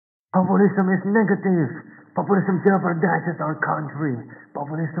Populism is negative. Populism jeopardizes our country.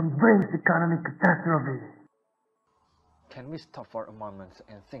 Populism brings economic catastrophe. Can we stop for a moment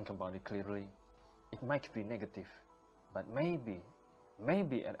and think about it clearly? It might be negative, but maybe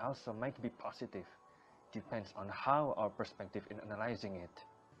it also might be positive. Depends on how our perspective in analyzing it.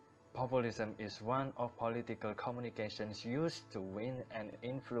 Populism is one of political communications used to win and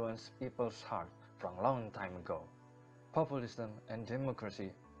influence people's heart from a long time ago. Populism and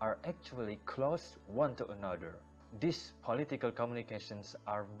democracy are actually close one to another. These political communications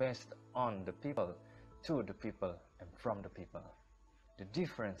are based on the people, to the people, and from the people. The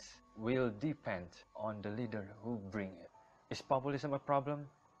difference will depend on the leader who bring it. Is populism a problem?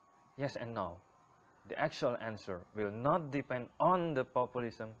 Yes and no. The actual answer will not depend on the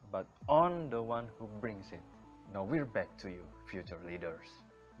populism, but on the one who brings it. Now we're back to you, future leaders.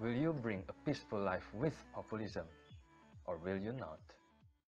 Will you bring a peaceful life with populism, or will you not?